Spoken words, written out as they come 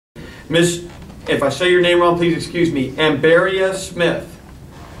Miss, if I say your name wrong, please excuse me. Amberia Smith.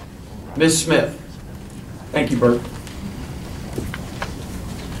 Miss Smith. Thank you, Bert.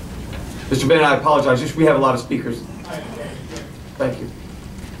 Mr. Bennett, I apologize. Just we have a lot of speakers. Thank you.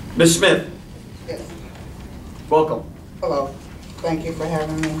 Miss Smith. Yes. Welcome. Hello. Thank you for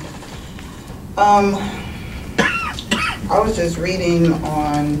having me. I was just reading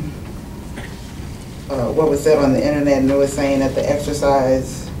on what was said on the internet, and it was saying that the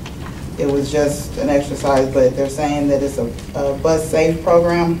exercise, it was just an exercise, but they're saying that it's a bus safe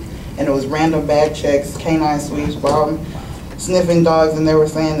program, and it was random bag checks, canine sweeps, while sniffing dogs, and they were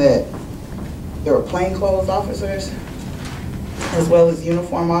saying that there were plainclothes officers as well as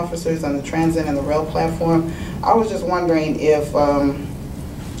uniform officers on the transit and the rail platform. I was just wondering if,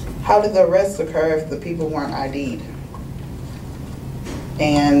 how did the arrests occur if the people weren't ID'd?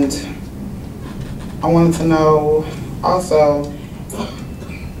 And I wanted to know also,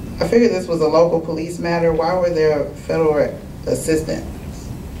 I figured this was a local police matter. Why were there federal assistants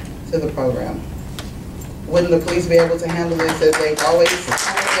to the program? Wouldn't the police be able to handle this as they've always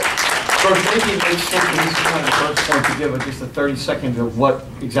handled it? First, maybe it makes sense for this kind of first point to give just a 30 seconds of what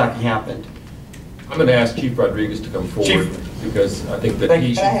exactly happened. I'm going to ask Chief Rodriguez to come forward. Chief. Because I think that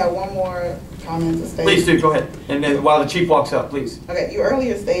he Can I have one more comment to state? Please do, go ahead. And then while the chief walks up, please. Okay, you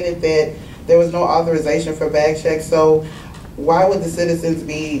earlier stated that there was no authorization for bag checks, so why would the citizens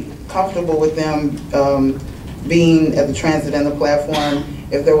be comfortable with them being at the transit and the platform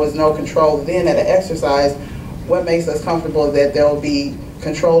if there was no control? Then at an exercise, what makes us comfortable that there will be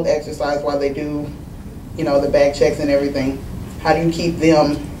controlled exercise while they do, you know, the bag checks and everything? How do you keep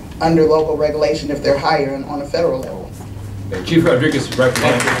them under local regulation if they're higher and on a federal level? Chief Rodriguez is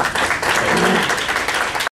recognized.